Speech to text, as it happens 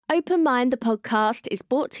Open Mind, the podcast, is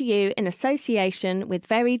brought to you in association with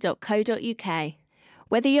very.co.uk.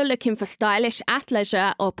 Whether you're looking for stylish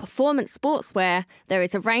athleisure or performance sportswear, there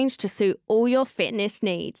is a range to suit all your fitness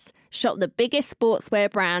needs. Shop the biggest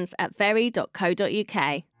sportswear brands at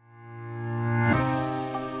very.co.uk.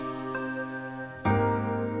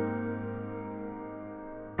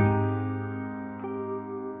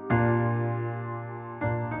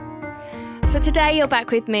 So today you're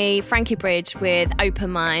back with me, Frankie Bridge, with Open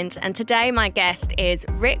Mind. And today my guest is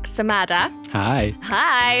Rhik Sammader. Hi.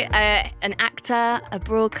 Hi. An actor, a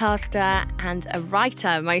broadcaster and a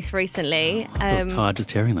writer most recently. I feel tired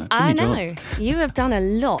just hearing that. I know. You have done a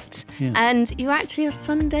lot. Yeah. And you're actually a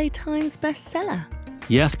Sunday Times bestseller.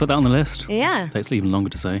 Yes, put that on the list. Yeah. Takes even longer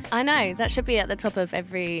to say. I know. That should be at the top of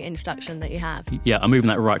every introduction that you have. Yeah, I'm moving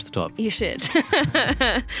that right to the top. You should.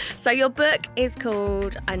 So your book is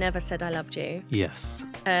called I Never Said I Loved You. Yes.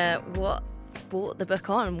 What brought the book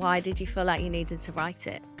on? Why did you feel like you needed to write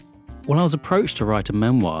it? Well, I was approached to write a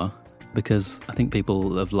memoir because I think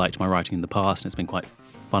people have liked my writing in the past and it's been quite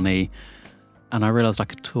funny. And I realised I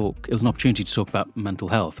could talk. It was an opportunity to talk about mental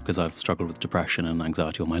health because I've struggled with depression and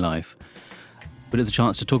anxiety all my life. But it's a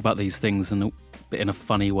chance to talk about these things in a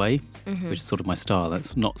funny way, which is sort of my style.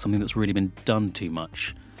 That's not something that's really been done too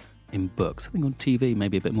much in books. I think on TV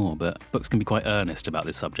maybe a bit more, but books can be quite earnest about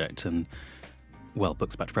this subject. And, well,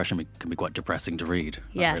 books about depression can be quite depressing to read,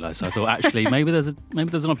 Yeah. I realised. So I thought, actually, maybe there's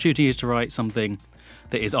an opportunity to write something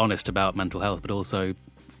that is honest about mental health, but also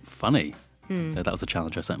funny. So that was a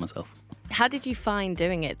challenge I set myself. How did you find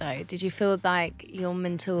doing it, though? Did you feel like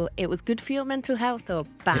it was good for your mental health or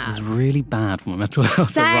bad? It was really bad for my mental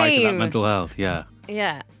health to write about mental health, yeah.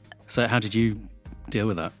 Yeah. So how did you deal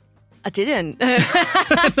with that? I didn't.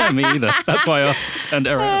 No, me either. That's why I asked, turned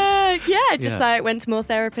it around. Like went to more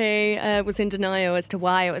therapy, was in denial as to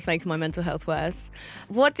why it was making my mental health worse.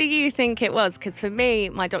 What do you think it was? Because for me,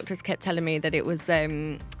 my doctors kept telling me that it was,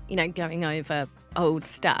 going over old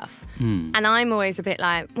stuff. And I'm always a bit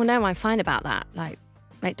like, well, no, I'm fine about that. Like,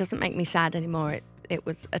 it doesn't make me sad anymore. It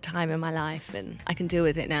was a time in my life and I can deal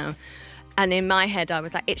with it now. And in my head, I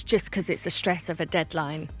was like, it's just because it's the stress of a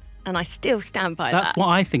deadline. And I still stand by that. That's what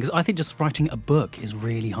I think. I think just writing a book is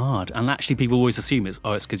really hard. And actually, people always assume it's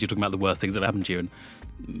because you're talking about the worst things that happened to you. And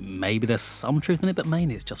maybe there's some truth in it, but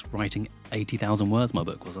mainly it's just writing 80,000 words, my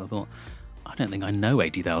book was. I thought, I don't think I know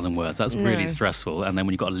 80,000 words. That's really stressful. And then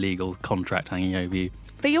when you've got a legal contract hanging over you.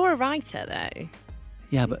 But you're a writer, though.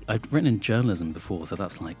 Yeah, but I'd written in journalism before, so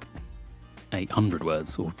that's like 800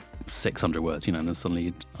 words or 600 words, and then suddenly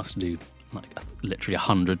you have to do like literally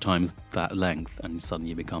 100 times that length, and suddenly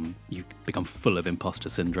you become full of imposter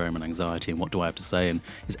syndrome and anxiety, and what do I have to say, and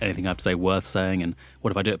is anything I have to say worth saying, and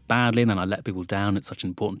what if I do it badly and then I let people down? It's such an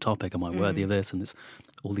important topic. Am I worthy of this? And it's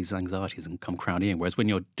all these anxieties and come crowding in. Whereas when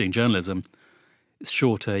you're doing journalism, it's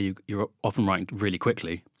shorter. You're often writing really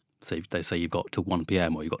quickly. So they say you've got till 1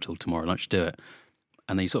 p.m. or you've got till tomorrow lunch to do it,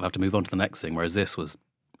 and then you sort of have to move on to the next thing. Whereas this was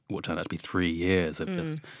what turned out to be 3 years of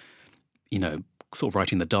just, sort of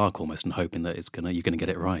writing in the dark almost and hoping that you're gonna get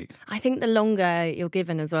it right. I think the longer you're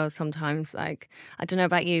given as well sometimes, like, I don't know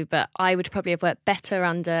about you, but I would probably have worked better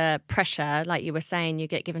under pressure. Like you were saying, you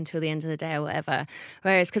get given till the end of the day or whatever.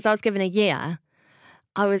 Whereas, because I was given a year,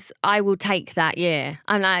 I will take that year.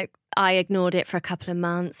 I'm like, I ignored it for a couple of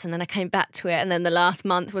months and then I came back to it. And then the last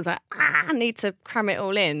month was like, I need to cram it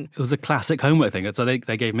all in. It was a classic homework thing. So they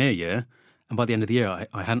gave me a year. And by the end of the year,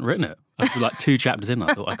 I hadn't written it. I was like 2 chapters in.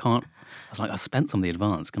 I thought, I can't. I was like, I spent some of the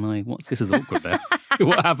advance. This is awkward now.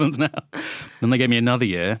 What happens now? Then they gave me another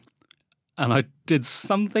year and I did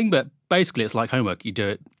something. But basically, it's like homework. You do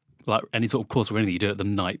it like any sort of course or anything. You do it the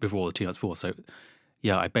night before, the 2 nights before. So,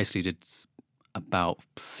 yeah, I basically did about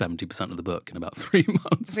 70% of the book in about 3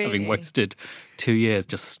 months, Really? having wasted 2 years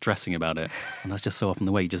just stressing about it. And that's just so often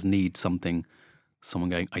the way. You just need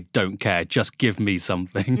someone going, I don't care, just give me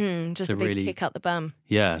something. Just a big really kick up the bum.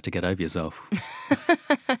 Yeah, to get over yourself.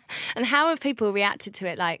 And how have people reacted to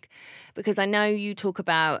it? Like, because I know you talk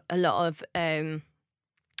about a lot of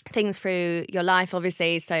things through your life,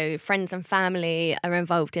 obviously. So friends and family are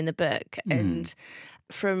involved in the book. And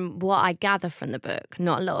from what I gather from the book,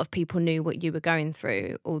 not a lot of people knew what you were going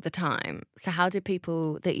through all the time. So how did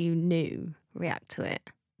people that you knew react to it?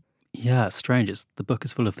 Yeah, it's strange. The book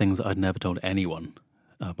is full of things that I'd never told anyone,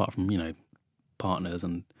 apart from, partners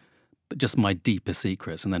but just my deepest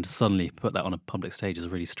secrets. And then to suddenly put that on a public stage is a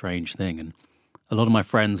really strange thing. And a lot of my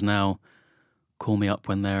friends now call me up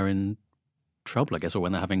when they're in trouble, I guess, or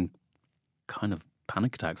when they're having kind of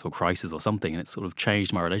panic attacks or crisis or something. And it's sort of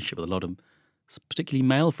changed my relationship with a lot of particularly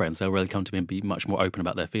male friends. They'll really come to me and be much more open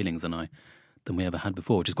about their feelings than we ever had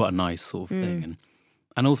before, which is quite a nice sort of thing. And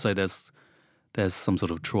And also there's some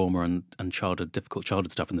sort of trauma and difficult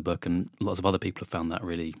childhood stuff in the book, and lots of other people have found that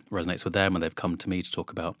really resonates with them, and they've come to me to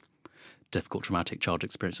talk about difficult, traumatic childhood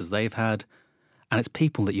experiences they've had. And it's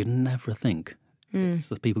people that you'd never think. It's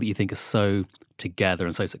the people that you think are so together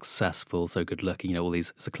and so successful, so good looking, all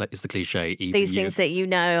these, it's the cliche. These things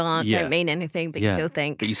that don't mean anything, but you still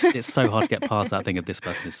think. But it's so hard to get past that thing of this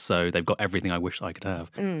person is they've got everything I wish I could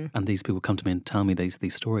have. And these people come to me and tell me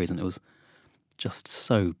these stories, and it was just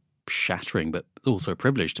so shattering, but also a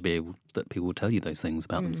privilege to be able that people will tell you those things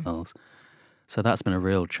about themselves. So that's been a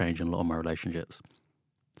real change in a lot of my relationships.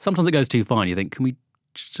 Sometimes it goes too far and you think, can we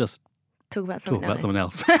just talk about someone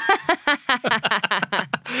else?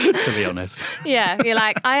 To be honest. Yeah, you're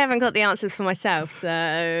like, I haven't got the answers for myself,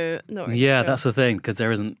 so not really sure. That's the thing, because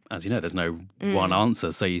there isn't, as you know, there's no one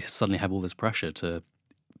answer, so you suddenly have all this pressure to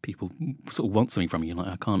people sort of want something from you. You're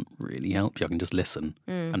like, I can't really help you, I can just listen.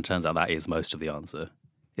 And it turns out that is most of the answer.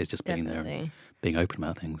 It's just being there and being open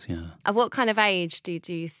about things, At what kind of age did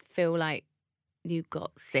you feel like you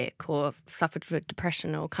got sick or suffered with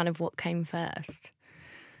depression, or kind of what came first?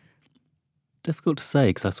 Difficult to say,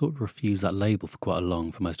 because I sort of refused that label for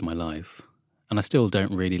most of my life. And I still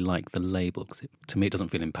don't really like the label, because to me it doesn't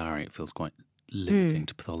feel empowering. It feels quite limiting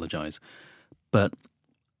to pathologise. But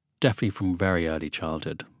definitely from very early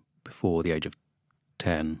childhood, before the age of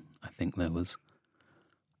 10, I think there was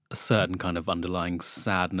a certain kind of underlying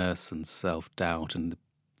sadness and self-doubt and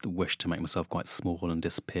the wish to make myself quite small and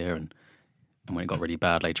disappear. And when it got really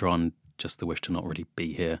bad later on, just the wish to not really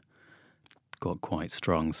be here got quite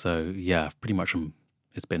strong. So pretty much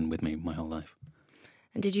it's been with me my whole life.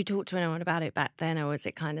 And did you talk to anyone about it back then, or was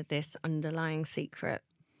it kind of this underlying secret?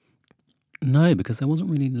 No, because there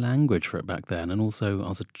wasn't really language for it back then. And also I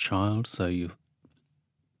was a child, so you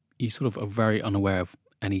sort of are very unaware of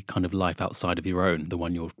any kind of life outside of your own, the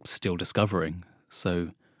one you're still discovering.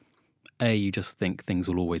 So you just think things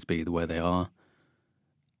will always be the way they are,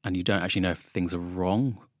 and you don't actually know if things are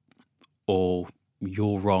wrong or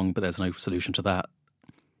you're wrong, but there's no solution to that.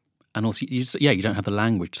 And also, you don't have the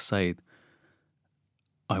language to say,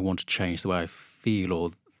 I want to change the way I feel,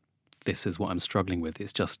 or this is what I'm struggling with.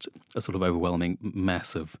 It's just a sort of overwhelming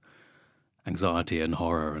mess of anxiety and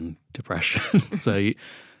horror and depression. So, I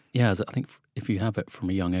think if you have it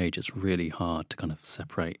from a young age, it's really hard to kind of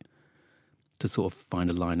separate, to sort of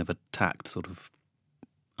find a line of attack,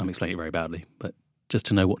 I'm explaining it very badly, but just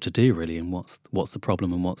to know what to do really, and what's the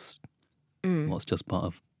problem and what's just part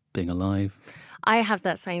of being alive. I have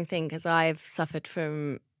that same thing, because I've suffered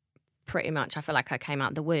from pretty much, I feel like I came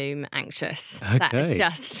out the womb anxious. Okay. That is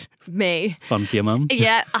just me. Fun for your mum?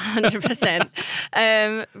 Yeah, 100%.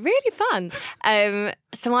 Really fun.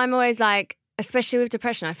 So I'm always like, especially with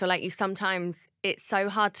depression, I feel like it's so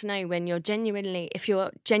hard to know when if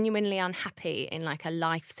you're genuinely unhappy in like a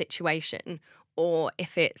life situation, or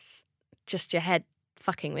if it's just your head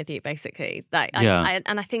fucking with you, basically.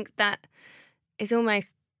 And I think that is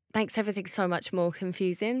almost makes everything so much more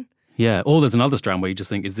confusing. Yeah, or there's another strand where you just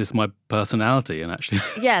think, is this my personality? And actually,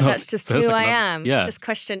 that's just who I am. Yeah. Just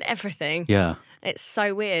question everything. Yeah. It's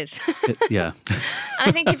so weird. And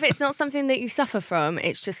I think if it's not something that you suffer from,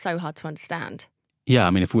 it's just so hard to understand. Yeah, I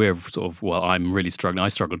mean, if we're sort of, I'm really struggling, I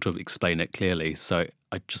struggle to explain it clearly. So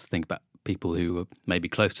I just think about people who are maybe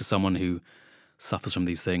close to someone who suffers from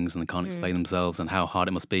these things and they can't explain themselves, and how hard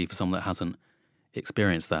it must be for someone that hasn't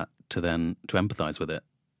experienced that to empathise with it.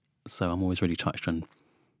 So I'm always really touched when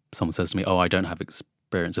someone says to me, I don't have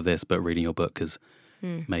experience of this, but reading your book has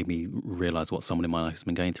made me realise what someone in my life has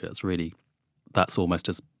been going through. That's almost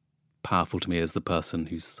as powerful to me as the person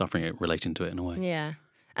who's suffering it, relating to it in a way. Yeah.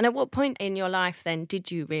 And at what point in your life then did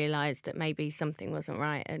you realise that maybe something wasn't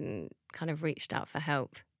right and kind of reached out for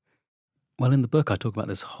help? Well, in the book I talk about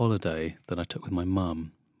this holiday that I took with my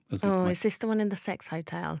mum. Is this the one in the sex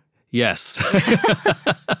hotel? Yes.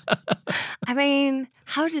 I mean,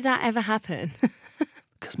 how did that ever happen?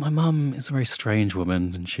 Because my mum is a very strange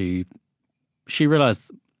woman, and she realised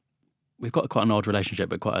we've got quite an odd relationship,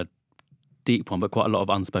 but quite a deep one, but quite a lot of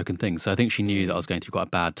unspoken things. So I think she knew that I was going through quite a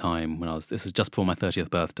bad time this is just before my 30th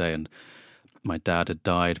birthday, and my dad had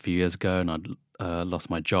died a few years ago, and I'd lost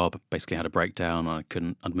my job, basically had a breakdown.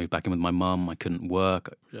 I'd moved back in with my mum, I couldn't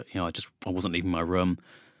work, I wasn't leaving my room.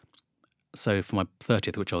 So for my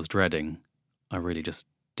 30th, which I was dreading, I really just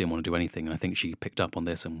didn't want to do anything. And I think she picked up on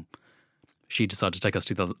this, and she decided to take us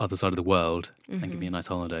to the other side of the world and give me a nice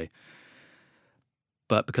holiday.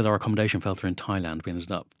 But because our accommodation fell through in Thailand, we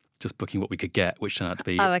ended up just booking what we could get, which turned out to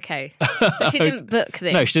be... Oh, okay. So she didn't book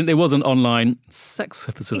this? No, she didn't. It was an online sex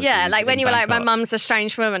facility. Yeah, like when you were like, my Bangkok. mum's a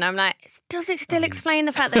strange woman, I'm like, does it still explain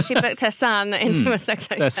the fact that she booked her son into a sex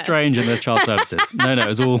hotel? They're strange and there's child services. No, it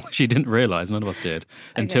was all... She didn't realise, none of us did,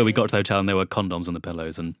 until we got to the hotel and there were condoms on the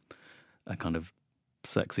pillows and a kind of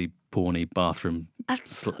sexy, porny bathroom. It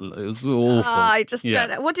was awful. I just don't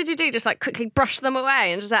know. What did you do? Just like quickly brush them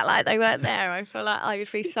away and just act like they weren't there? I feel like I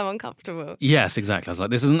would be so uncomfortable. Yes, exactly. I was like,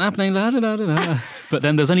 this isn't happening. La, da, da, da, da. But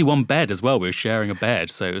then there's only one bed as well. We were sharing a bed.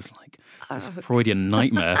 So it was like this Freudian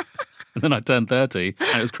nightmare. And then I turned 30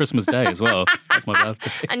 and it was Christmas Day as well. That's my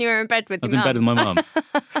birthday. And you were in bed with I was your in bed with my mum.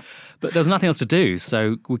 But there was nothing else to do.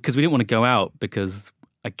 So, because we didn't want to go out because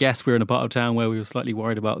I guess we were in a part of town where we were slightly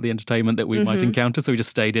worried about the entertainment that we might encounter. So we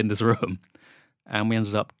just stayed in this room and we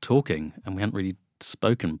ended up talking and we hadn't really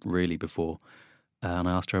spoken really before. And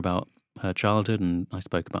I asked her about her childhood and I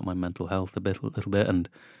spoke about my mental health a little bit. And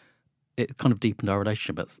it kind of deepened our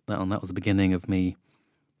relationship. And that was the beginning of me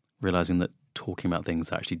realising that talking about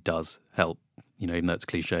things actually does help. You know, even though it's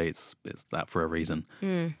cliche, it's that for a reason.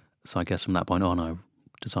 So I guess from that point on, I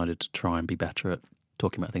decided to try and be better at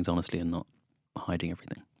talking about things honestly and not hiding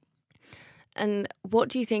everything. And what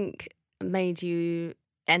do you think made you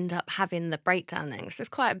end up having the breakdown then? Because it's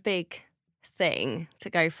quite a big thing to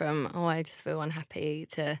go from, I just feel unhappy,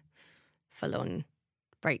 to full-on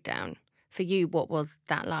breakdown. For you, what was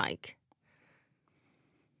that like?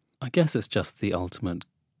 I guess it's just the ultimate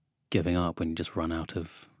giving up when you just run out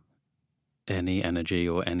of any energy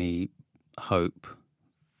or any hope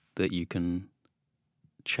that you can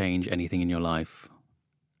change anything in your life,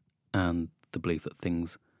 and the belief that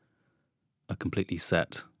things are completely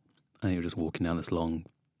set and you're just walking down this long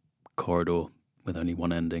corridor with only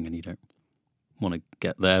one ending and you don't want to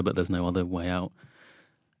get there but there's no other way out,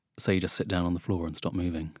 so you just sit down on the floor and stop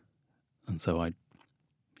moving. And so I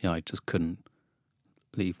just couldn't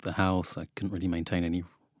leave the house. I couldn't really maintain any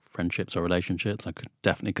friendships or relationships. I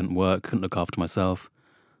definitely couldn't work, couldn't look after myself.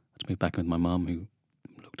 I had to move back in with my mum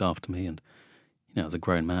who looked after me, and as a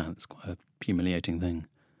grown man it's quite a humiliating thing.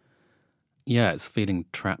 Yeah, it's feeling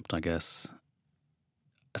trapped, I guess.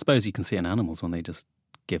 I suppose you can see it in animals when they just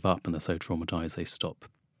give up and they're so traumatized they stop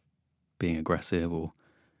being aggressive or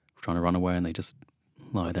trying to run away and they just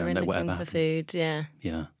lie there and let whatever happen. For food, yeah.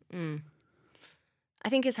 Yeah. I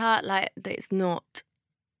think it's hard, like, that it's not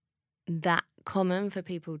that common for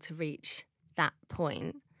people to reach that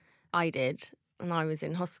point. I did, and I was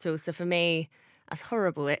in hospital. So for me, as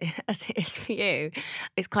horrible as it is for you,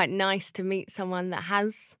 it's quite nice to meet someone that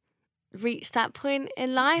has reached that point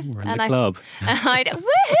in life. We're in the club. Woohoo!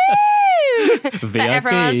 VIP.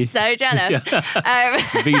 Everyone's so jealous.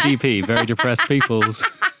 VDP, very depressed peoples.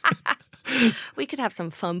 We could have some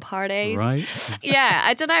fun parties. Right. Yeah,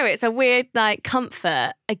 I don't know. It's a weird, like,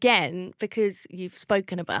 comfort, again, because you've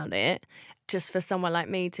spoken about it, just for someone like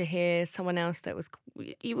me to hear someone else that was,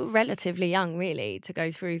 you were relatively young, really, to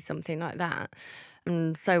go through something like that.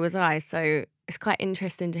 And so was I. So it's quite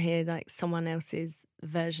interesting to hear, like, someone else's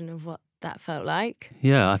version of what that felt like.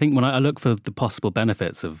 Yeah, I think when I look for the possible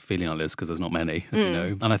benefits of feeling like this, because there's not many, as you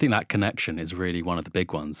know, and I think that connection is really one of the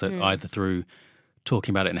big ones. So it's either through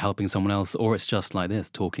talking about it and helping someone else, or it's just like this,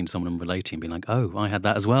 talking to someone and relating, being like, oh, I had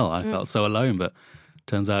that as well. I felt so alone, but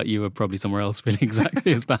turns out you were probably somewhere else feeling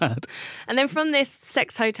exactly as bad. And then from this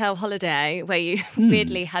sex hotel holiday where you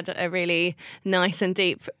weirdly had a really nice and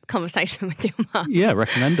deep conversation with your mum. Yeah,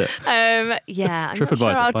 recommend it. Yeah, I'm not sure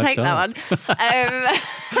I'll take that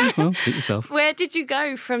one. Well, suit yourself. Where did you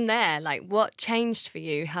go from there? Like, what changed for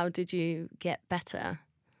you? How did you get better?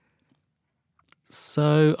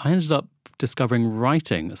 So I ended up discovering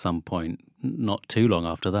writing at some point, not too long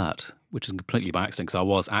after that, which is completely by accident because I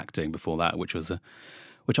was acting before that, which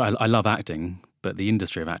I love acting, but the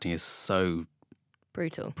industry of acting is so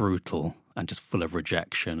brutal and just full of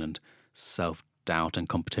rejection and self-doubt and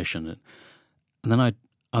competition. And then I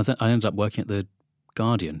ended up working at the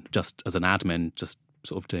Guardian just as an admin, just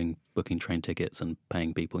sort of booking train tickets and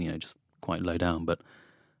paying people, just quite low down. But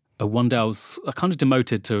one day I kind of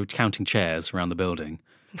demoted to counting chairs around the building.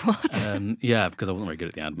 What? Yeah, because I wasn't very good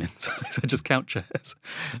at the admin, so I just count chairs.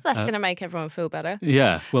 That's going to make everyone feel better.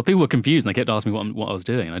 Yeah, well, people were confused and they kept asking me what I was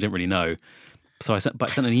doing, and I didn't really know. So I sent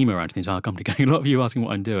an email around to the entire company going, a lot of you asking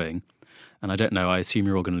what I'm doing, and I don't know, I assume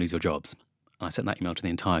you're all going to lose your jobs. And I sent that email to the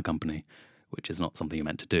entire company, which is not something you're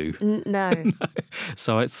meant to do. No. No.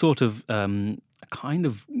 So it's sort of, I kind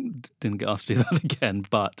of didn't get asked to do that again,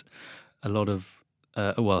 but a lot of,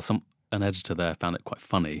 an editor there found it quite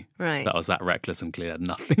funny. Right. That I was that reckless and clearly had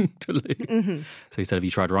nothing to lose. So he said, have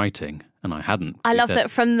you tried writing? and I hadn't. I He love said-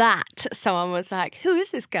 that from that, someone was like, who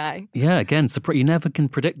is this guy? Yeah, again, you never can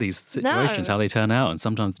predict these situations, No. how they turn out, and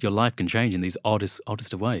sometimes your life can change in these oddest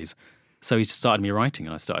of ways. So he started me writing,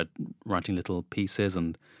 and I started writing little pieces,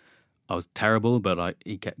 and I was terrible, but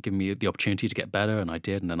he kept giving me the opportunity to get better, and I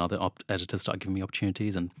did, and then other editors started giving me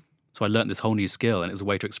opportunities, and so I learned this whole new skill, and it was a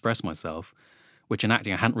way to express myself, which in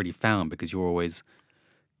acting I hadn't really found, because you're always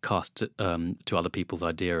cast to other people's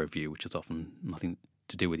idea of you, which is often nothing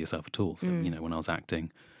to do with yourself at all. So, when I was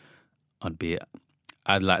acting,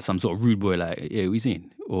 I'd like some sort of rude boy, like, yeah, we've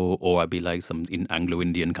seen. Or I'd be like some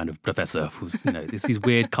Anglo-Indian kind of professor who's, these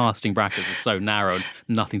weird casting brackets are so narrow and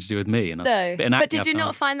nothing to do with me. And No. in But acting, did you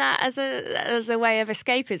not find that as a way of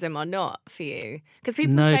escapism or not for you? Because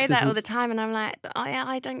people No, say 'cause that it all was- the time, and I'm like, oh yeah,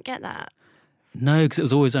 I don't get that. No, because it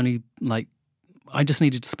was always only like, I just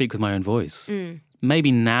needed to speak with my own voice.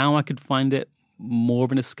 Maybe now I could find it more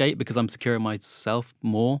of an escape because I'm secure in myself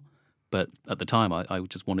more. But at the time, I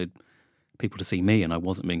just wanted people to see me, and I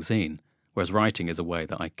wasn't being seen. Whereas writing is a way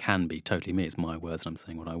that I can be totally me. It's my words, and I'm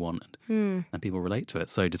saying what I want, and people relate to it.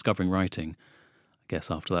 So discovering writing, I guess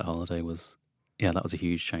after that holiday that was a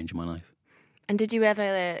huge change in my life. And did you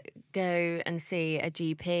ever go and see a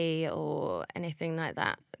GP or anything like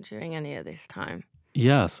that during any of this time?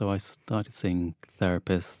 Yeah, so I started seeing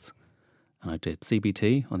therapists, and I did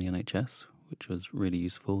CBT on the NHS, which was really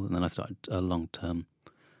useful. And then I started long-term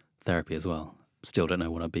therapy as well. Still don't know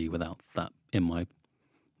what I'd be without that in my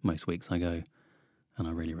most weeks I go, and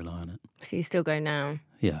I really rely on it. So you still go now?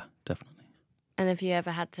 Yeah, definitely. And have you ever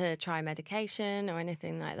had to try medication or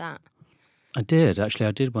anything like that? I did. Actually,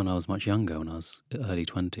 I did when I was much younger, when I was early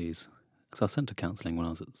 20s. Because I was sent to counselling when I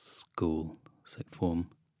was at school, sixth form.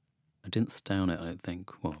 I didn't stay on it, I don't think.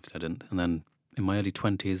 Well, obviously I didn't. And then in my early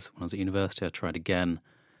 20s, when I was at university, I tried again.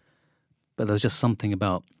 But there was just something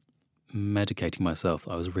about medicating myself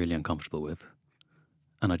I was really uncomfortable with.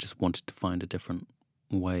 And I just wanted to find a different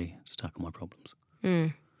way to tackle my problems.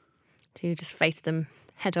 So you just face them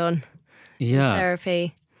head on. Yeah.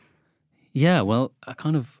 Therapy. Yeah, well,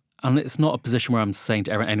 and it's not a position where I'm saying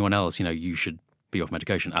to anyone else, you should be off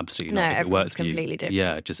medication. Absolutely No, not. If it everyone's works for you. completely different.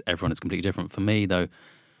 Yeah, just everyone is completely different. For me, though,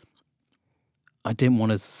 I didn't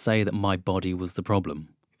want to say that my body was the problem.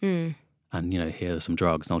 And, here are some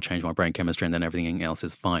drugs and I'll change my brain chemistry and then everything else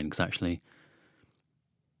is fine. Because actually,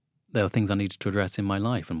 there were things I needed to address in my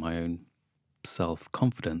life and my own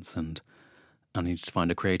self-confidence, and I needed to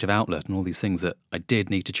find a creative outlet and all these things that I did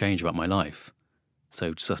need to change about my life.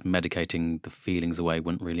 So just medicating the feelings away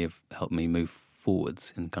wouldn't really have helped me move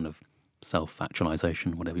forwards in kind of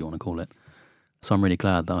self-actualization, whatever you want to call it. So I'm really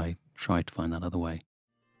glad that I tried to find that other way.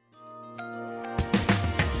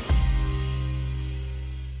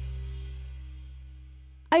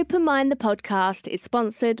 Open Mind the podcast is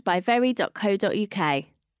sponsored by very.co.uk.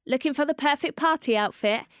 Looking for the perfect party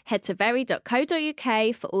outfit? Head to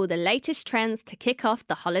very.co.uk for all the latest trends to kick off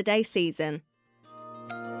the holiday season.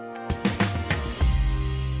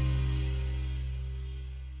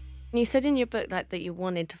 You said in your book that you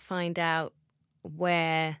wanted to find out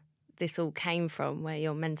where this all came from, where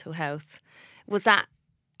your mental health. Was that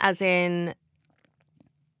as in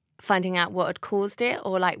finding out what had caused it,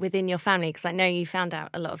 or like within your family? Because I know you found out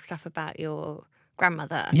a lot of stuff about your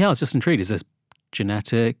grandmother. Yeah, I was just intrigued. Is this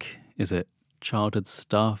genetic? Is it childhood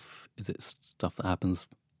stuff? Is it stuff that happens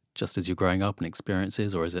just as you're growing up and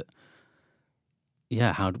experiences? Or is it,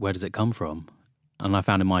 where does it come from? And I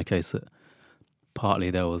found in my case that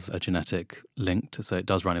partly there was a genetic link so it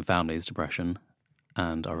does run in families, depression.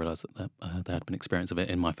 And I realised that there had been experience of it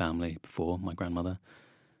in my family before, my grandmother.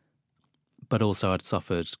 But also I'd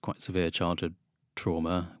suffered quite severe childhood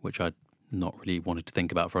trauma, which I'd not really wanted to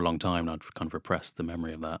think about for a long time, and I'd kind of repressed the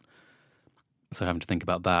memory of that. So having to think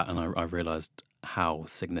about that, and I realised how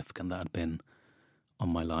significant that had been on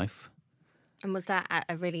my life. And was that at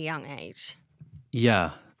a really young age?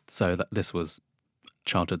 Yeah, so this was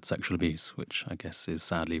childhood sexual abuse, which I guess is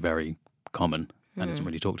sadly very common and isn't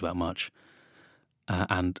really talked about much.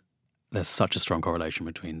 And there's such a strong correlation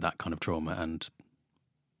between that kind of trauma and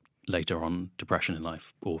later on depression in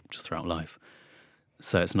life, or just throughout life.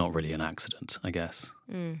 So it's not really an accident, I guess.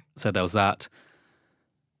 So there was that.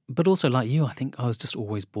 But also, like you, I think I was just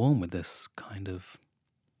always born with this kind of,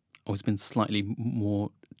 always been slightly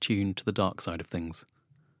more tuned to the dark side of things.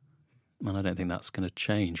 And I don't think that's going to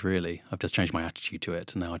change, really. I've just changed my attitude to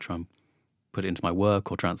it, and now I try and put it into my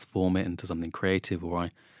work or transform it into something creative, or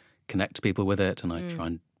I connect to people with it and I try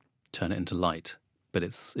and turn it into light. But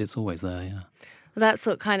it's always there, yeah. Well, that's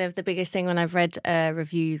what kind of the biggest thing when I've read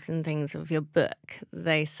reviews and things of your book.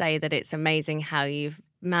 They say that it's amazing how you've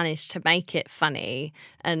managed to make it funny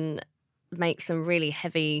and make some really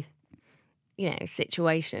heavy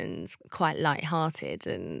situations quite light-hearted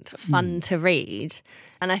and fun to read.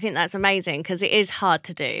 And I think that's amazing because it is hard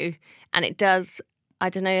to do. And it does, I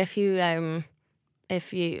don't know if you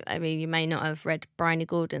may not have read Bryony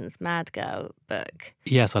Gordon's Mad Girl book.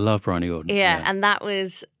 Yes, I love Bryony Gordon. Yeah, and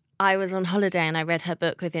I was on holiday and I read her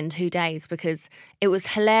book within 2 days because it was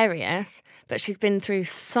hilarious, but she's been through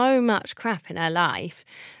so much crap in her life.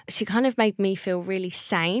 She kind of made me feel really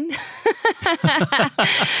sane.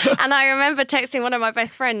 And I remember texting one of my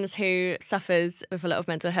best friends who suffers with a lot of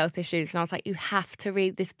mental health issues, and I was like, you have to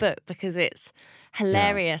read this book because it's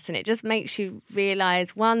hilarious and it just makes you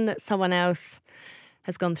realise, one, that someone else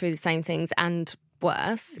has gone through the same things and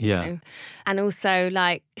worse. You know? And also,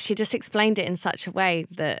 like, she just explained it in such a way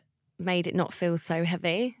that made it not feel so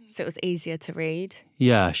heavy, so it was easier to read.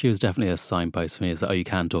 Yeah, she was definitely a signpost for me. Is that you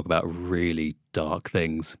can talk about really dark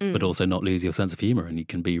things, but also not lose your sense of humour, and you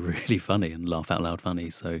can be really funny and laugh out loud funny.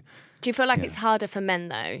 So, do you feel like it's harder for men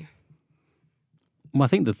though? Well, I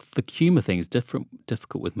think the humour thing is difficult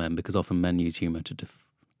with men because often men use humour to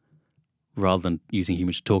rather than using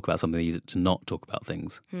humour to talk about something, they use it to not talk about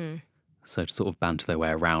things. So to sort of banter their way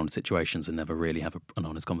around situations and never really have an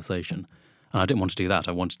honest conversation. And I didn't want to do that.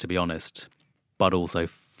 I wanted to be honest, but also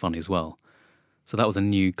funny as well. So that was a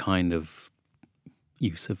new kind of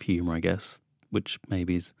use of humour, I guess, which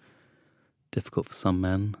maybe is difficult for some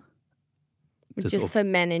men. Just for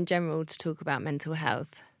men in general to talk about mental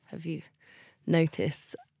health, have you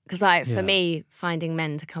noticed? Because for me, finding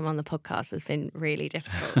men to come on the podcast has been really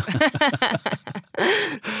difficult.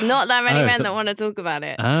 Not that many men that want to talk about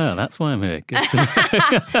it. Oh, that's why I'm here.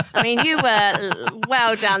 I mean, you were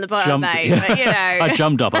well down the bottom, mate. Yeah. But, I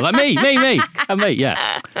jumped up. I was like, me, and me,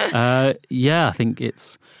 yeah. I think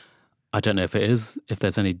it's, I don't know if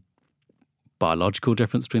there's any biological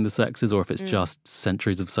difference between the sexes or if it's just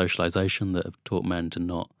centuries of socialisation that have taught men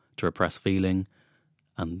to repress feeling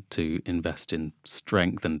and to invest in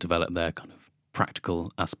strength and develop their kind of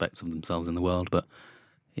practical aspects of themselves in the world. But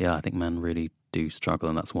yeah, I think men really do struggle,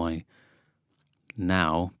 and that's why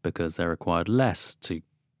now, because they're required less to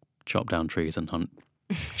chop down trees and hunt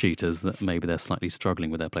cheetahs, that maybe they're slightly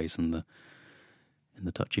struggling with their place in the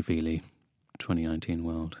touchy-feely 2019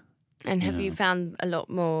 world. And have you found a lot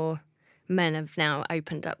more men have now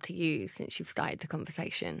opened up to you since you've started the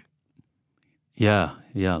conversation? Yeah,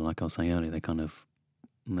 like I was saying earlier,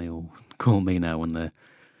 they all call me now when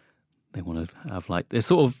they want to have it's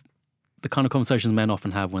sort of the kind of conversations men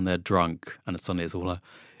often have when they're drunk, and suddenly it's all like,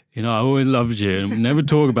 I always loved you and we never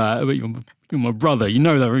talk about it, but you're my brother, you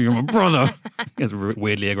know that, you're my brother. It's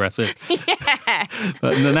weirdly aggressive. Yeah.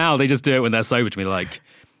 But now they just do it when they're sober to me, like,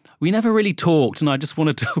 we never really talked and I just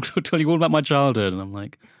want to tell you all about my childhood. And I'm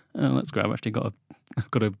like, oh, that's great. I've actually got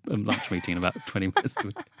a lunch meeting in about 20 minutes.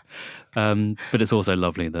 But it's also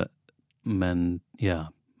lovely that men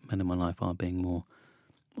in my life are being more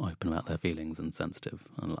open about their feelings and sensitive,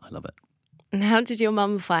 and I love it. And how did your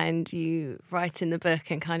mum find you writing the book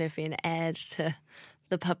and kind of being aired to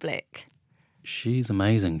the public? She's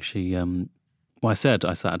amazing. I sat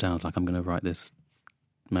her down, I was like, I'm going to write this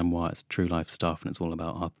memoir. It's true life stuff, and it's all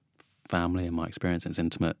about our family and my experience. It's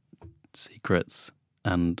intimate secrets,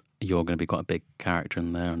 and you're going to be quite a big character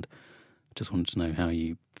in there, and I just wanted to know how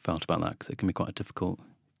you felt about that, because it can be quite a difficult,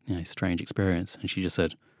 strange experience. And she just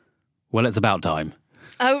said, well, it's about time.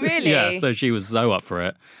 Oh, really? Yeah, so she was so up for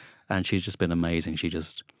it, and she's just been amazing.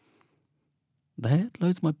 They had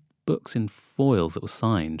loads of my books in foils that were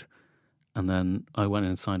signed, and then I went in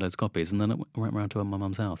and signed those copies, and then I went around to my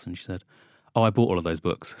mum's house, and she said, oh, I bought all of those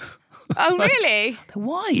books. Oh, really?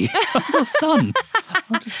 Why? I'm your son.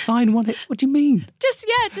 I'll just sign one. What do you mean? Just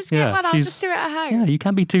get one. I'll just do it at home. Yeah, you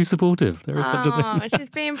can be too supportive. There is such a thing. She's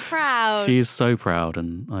being proud. She is so proud,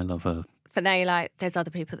 and I love her. But now you're like, there's other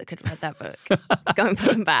people that could have read that book. Go and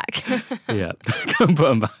put them back. Yeah, go and put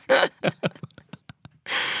them back.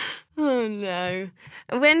 Oh, no.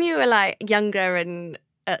 When you were younger and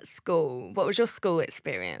at school, what was your school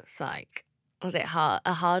experience like? Was it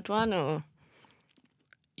a hard one, or?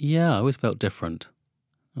 Yeah, I always felt different.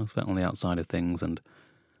 I always felt on the outside of things, and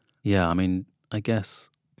I guess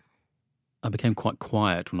I became quite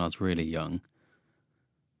quiet when I was really young,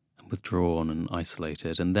 withdrawn and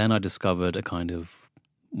isolated, and then I discovered a kind of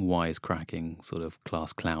wisecracking sort of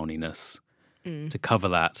class clowniness to cover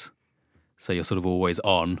that. So you're sort of always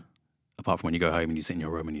on, apart from when you go home and you sit in your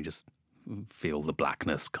room and you just feel the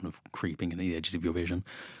blackness kind of creeping in the edges of your vision.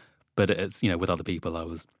 But it's, with other people,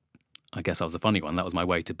 I guess I was a funny one. That was my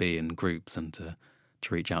way to be in groups and to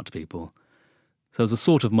reach out to people. So it was a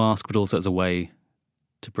sort of mask, but also as a way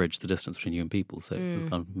to bridge the distance between you and people. So it's this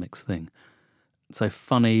kind of mixed thing. So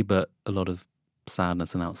funny, but a lot of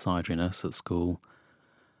sadness and outsideriness at school.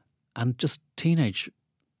 And just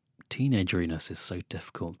teenageriness is so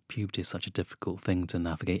difficult. Puberty is such a difficult thing to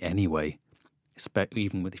navigate anyway,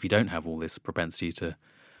 even if you don't have all this propensity to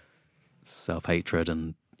self-hatred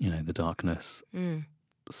and, the darkness.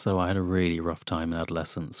 So I had a really rough time in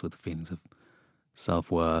adolescence with feelings of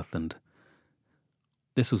self-worth, and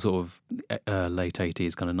this was sort of late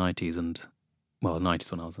 80s, kind of 90s, and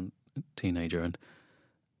 90s when I was a teenager, and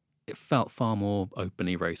it felt far more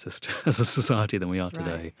openly racist as a society than we are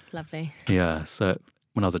today. Lovely. Yeah, so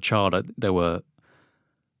when I was a child, there were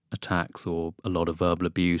attacks or a lot of verbal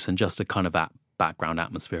abuse, and just a kind of that background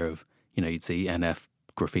atmosphere of, you'd see NF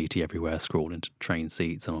graffiti everywhere, scrawled into train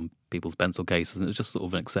seats and on people's pencil cases, and it was just sort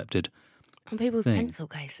of an accepted on people's thing. Pencil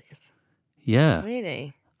cases? Yeah.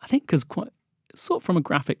 Really? I think because sort of from a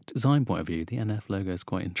graphic design point of view, the NF logo is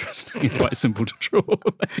quite interesting and quite simple to draw.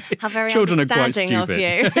 How very Children are quite understanding of stupid.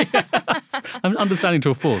 you. Yes. I'm understanding to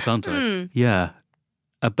a fault, aren't I? Yeah.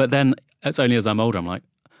 But then it's only as I'm older, I'm like,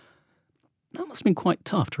 that must have been quite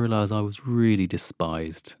tough to realise I was really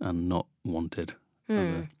despised and not wanted.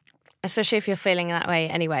 Especially if you're feeling that way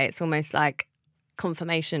anyway, it's almost like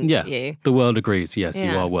confirmation for you. The world agrees. Yes, you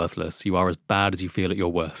are worthless. You are as bad as you feel at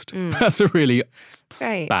your worst. That's a really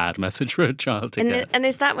bad message for a child to get. And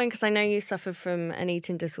is that when, because I know you suffered from an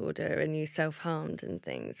eating disorder and you self-harmed and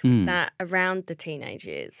things, was that around the teenage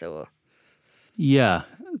years or? Yeah,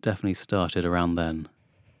 definitely started around then,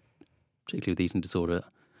 particularly with eating disorder.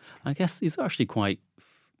 I guess these are actually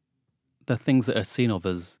they're things that are seen of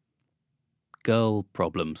as girl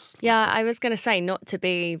problems. Yeah, I was going to say not to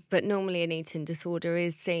be, but normally an eating disorder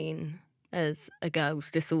is seen as a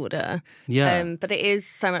girl's disorder. Yeah. But it is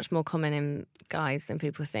so much more common in guys than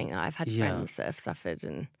people think. I've had friends that have suffered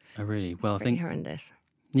and I think horrendous.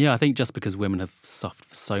 Yeah, I think just because women have suffered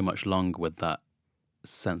for so much longer with that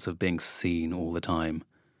sense of being seen all the time,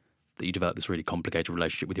 that you develop this really complicated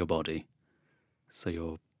relationship with your body.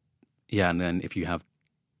 So and then if you have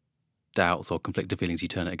doubts or conflicted feelings, you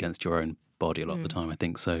turn it against your own body a lot of the time, I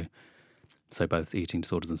think. So both eating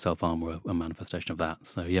disorders and self-harm were a manifestation of that.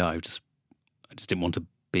 So yeah, I just didn't want to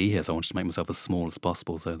be here, so I wanted to make myself as small as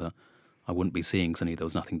possible so that I wouldn't be seeing, because I knew there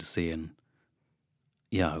was nothing to see, and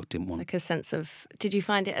I didn't want... Like a sense of... Did you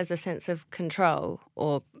find it as a sense of control,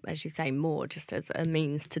 or, as you say, more just as a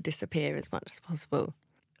means to disappear as much as possible?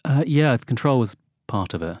 Control was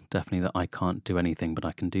part of it, definitely, that I can't do anything, but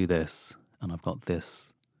I can do this, and I've got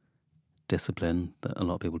this discipline that a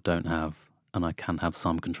lot of people don't have, and I can have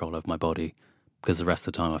some control over my body, because the rest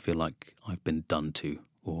of the time I feel like I've been done to,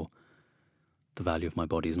 or the value of my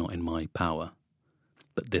body is not in my power,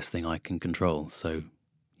 but this thing I can control. So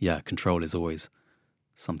control is always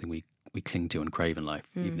something we cling to and crave in life,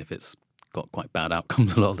 even if it's got quite bad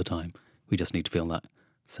outcomes a lot of the time. We just need to feel that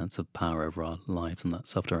sense of power over our lives and that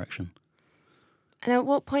self-direction. And at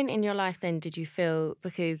what point in your life then did you feel,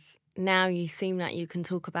 because now you seem like you can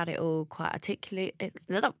talk about it all quite articulately. I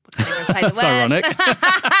can't even say the That's ironic.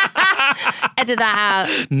 Edit that out.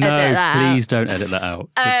 No, edit that please out. Don't edit that out.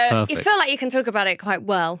 It's perfect. You feel like you can talk about it quite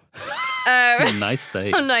well. Nice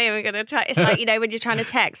save. I'm not even going to try. It's like, when you're trying to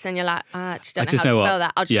text and you're like, I actually don't know how to spell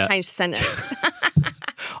that. I'll just change the sentence.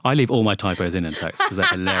 I leave all my typos in text because they're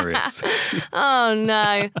hilarious. Oh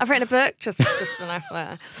no, I've written a book, just an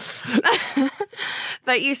FYI.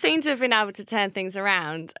 But you seem to have been able to turn things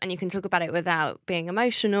around, and you can talk about it without being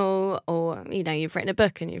emotional, or you've written a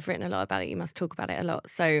book and you've written a lot about it. You must talk about it a lot.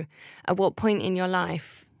 So, at what point in your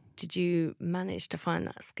life did you manage to find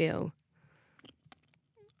that skill?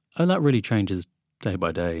 Oh, that really changes day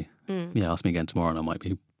by day. Yeah, ask me again tomorrow, and I might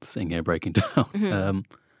be sitting here breaking down.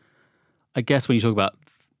 I guess when you talk about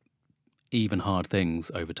even hard things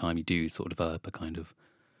over time, you do sort of develop a kind of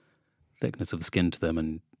thickness of skin to them,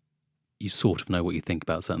 and you sort of know what you think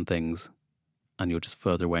about certain things, and you're just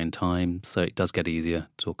further away in time, so it does get easier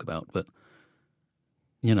to talk about. But,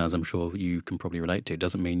 as I'm sure you can probably relate to, it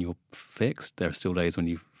doesn't mean you're fixed. There are still days when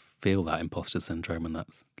you feel that imposter syndrome and that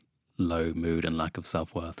low mood and lack of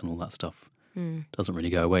self-worth and all that stuff. Doesn't really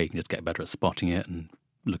go away. You can just get better at spotting it and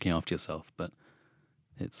looking after yourself, but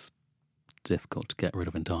it's difficult to get rid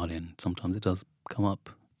of entirely, and sometimes it does come up,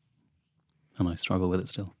 and I struggle with it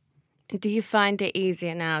still. Do you find it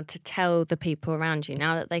easier now to tell the people around you,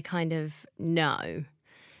 now that they kind of know?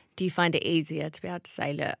 Do you find it easier to be able to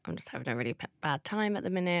say, look, I'm just having a really bad time at the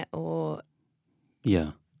minute, or...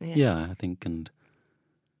 Yeah, I think, and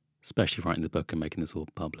especially writing the book and making this all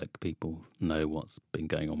public, people know what's been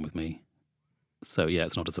going on with me. So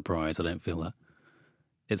it's not a surprise. I don't feel that.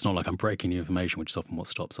 It's not like I'm breaking new information, which is often what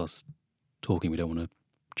stops us talking. We don't want to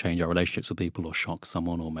change our relationships with people or shock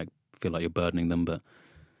someone or feel like you're burdening them. But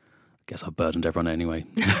I guess I've burdened everyone anyway.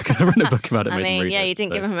 Because I've written a book about it. I mean, yeah, you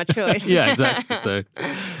didn't give them a choice. Yeah, exactly.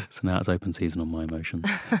 So now it's open season on my emotions.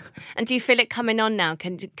 And do you feel it coming on now?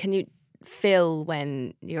 Can you feel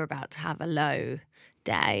when you're about to have a low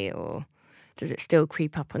day, or does it still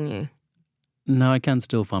creep up on you? No, I can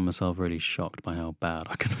still find myself really shocked by how bad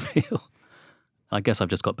I can feel. I guess I've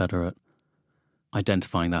just got better at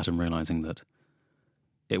identifying that and realising that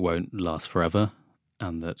it won't last forever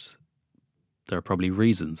and that there are probably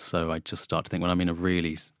reasons. So I just start to think, when I'm in a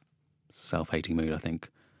really self-hating mood, I think,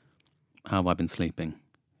 how have I been sleeping?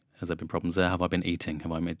 Has there been problems there? Have I been eating?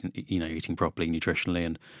 Have I been, eating properly, nutritionally?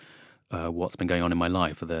 And what's been going on in my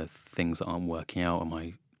life? Are there things that aren't working out? Am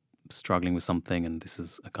I struggling with something? And this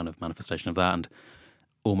is a kind of manifestation of that. And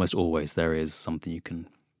almost always there is something you can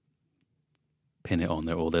pin it on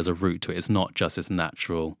there, or there's a root to it. It's not just this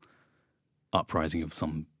natural uprising of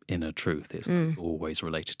some inner truth. It's always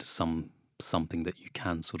related to something that you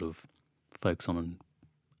can sort of focus on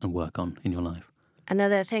and work on in your life. And are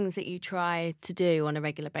there things that you try to do on a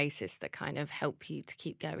regular basis that kind of help you to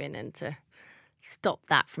keep going and to stop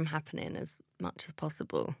that from happening as much as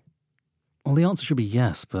possible? Well, the answer should be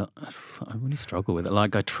yes, but I really struggle with it.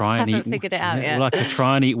 Like, I try and Haven't figured it out yet. Like, I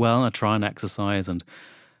try and eat well, I try and exercise and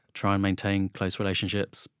try and maintain close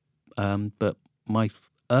relationships. But my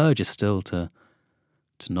urge is still to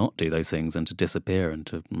not do those things and to disappear and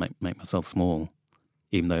to make myself small,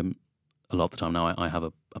 even though a lot of the time now I have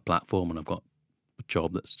a platform and I've got a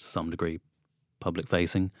job that's to some degree public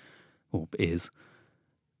facing, or is.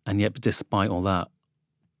 And yet, despite all that,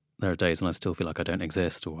 there are days when I still feel like I don't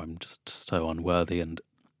exist, or I'm just so unworthy, and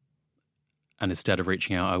instead of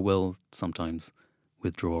reaching out, I will sometimes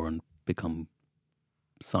withdraw and become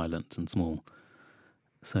silent and small.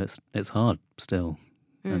 So it's hard still.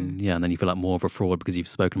 And then you feel like more of a fraud because you've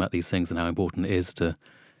spoken about these things and how important it is to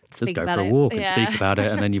just go for a walk and speak about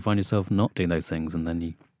it, and then you find yourself not doing those things, and then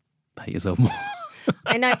you hate yourself more.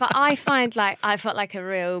 I know, but I find like I felt like a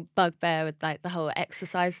real bugbear with like the whole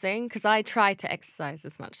exercise thing, because I try to exercise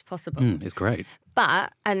as much as possible. It's great.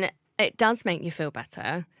 And it does make you feel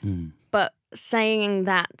better. But saying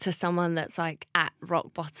that to someone that's like at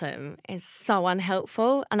rock bottom is so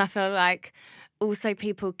unhelpful. And I feel like also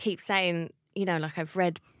people keep saying, like I've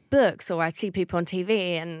read books or I see people on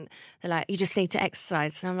TV and they're like, you just need to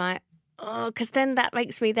exercise. And I'm like, oh, because then that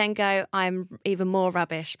makes me then go, I'm even more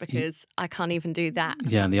rubbish because I can't even do that.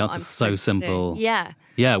 Yeah, and the answer's so simple. Yeah.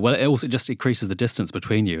 Yeah, well, it also just increases the distance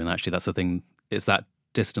between you. And actually that's the thing, it's that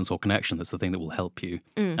distance or connection that's the thing that will help you.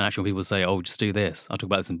 And actually when people say, oh, just do this. I talk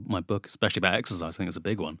about this in my book, especially about exercise. I think it's a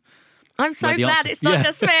big one. I'm so glad it's not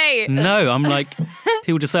just me. No, I'm like,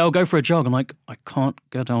 people just say, oh, go for a jog. I'm like, I can't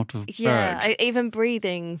get out of bed. Yeah, even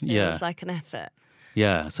breathing feels like an effort.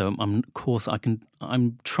 Yeah, so I'm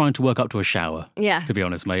trying to work up to a shower. Yeah. To be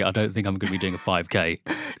honest, mate, I don't think I'm going to be doing a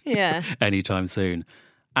 5K. Anytime soon.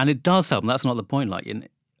 And it does help, and that's not the point. Like,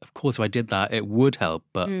 of course, if I did that, it would help,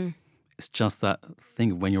 but it's just that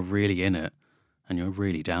thing of when you're really in it and you're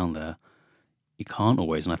really down there, you can't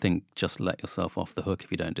always. And I think just let yourself off the hook if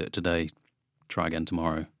you don't do it today. Try again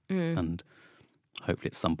tomorrow, and hopefully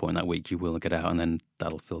at some point that week you will get out, and then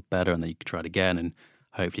that'll feel better, and then you can try it again, and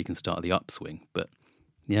hopefully you can start the upswing. But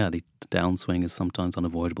yeah, the downswing is sometimes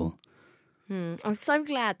unavoidable. I'm so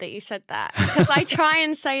glad that you said that, because I try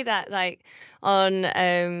and say that like on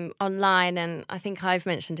online, and I think I've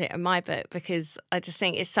mentioned it in my book, because I just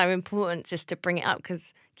think it's so important just to bring it up,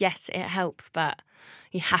 because yes, it helps, but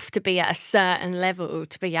you have to be at a certain level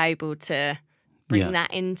to be able to bring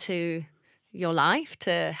that into your life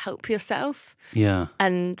to help yourself. Yeah.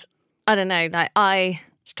 And I don't know, like I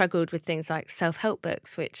struggled with things like self-help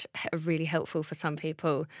books, which are really helpful for some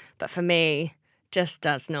people, but for me just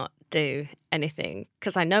does not do anything,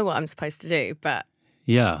 because I know what I'm supposed to do, but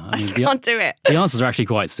I just can't do it. The answers are actually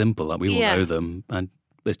quite simple. Like, we all know them, and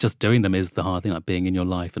it's just doing them is the hard thing, like being in your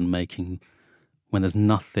life and making, when there's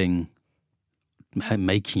nothing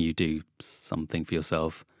making you do something for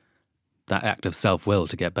yourself, that act of self-will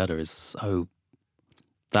to get better is so,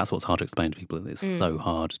 that's what's hard to explain to people. It's so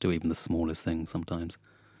hard to do even the smallest things sometimes.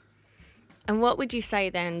 And what would you say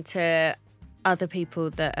then to other people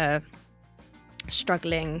that are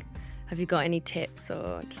struggling? Have you got any tips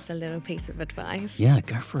or just a little piece of advice? Yeah,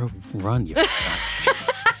 go for a run. Go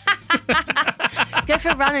for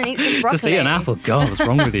a run and eat some broccoli. Just eat an apple. God, what's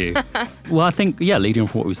wrong with you? Well, I think, leading on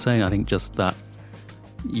from what we were saying, I think just that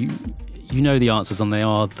you know the answers, and they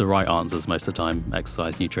are the right answers most of the time: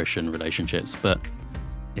 exercise, nutrition, relationships. But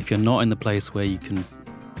if you're not in the place where you can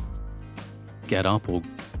get up or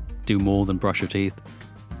do more than brush your teeth,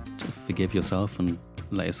 to forgive yourself and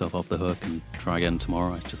let yourself off the hook and try again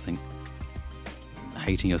tomorrow. I just think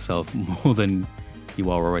hating yourself more than you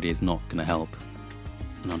are already is not going to help.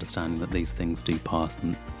 And understanding that these things do pass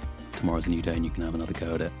and tomorrow's a new day and you can have another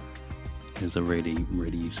go at it is a really,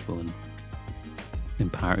 really useful and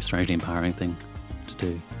strangely empowering thing to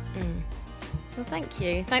do. Well, thank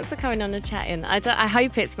you. Thanks for coming on and chatting. I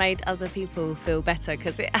hope it's made other people feel better,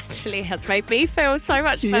 because it actually has made me feel so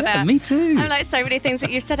much better. Yeah, me too. I'm like, so many things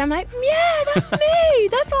that you said, I'm like, yeah, that's me.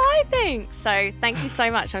 That's what I think. So thank you so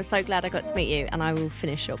much. I'm so glad I got to meet you, and I will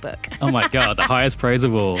finish your book. Oh my God, the highest praise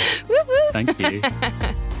of all. Thank you.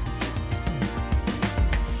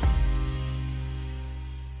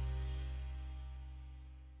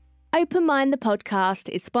 Open Mind the podcast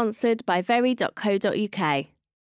is sponsored by very.co.uk.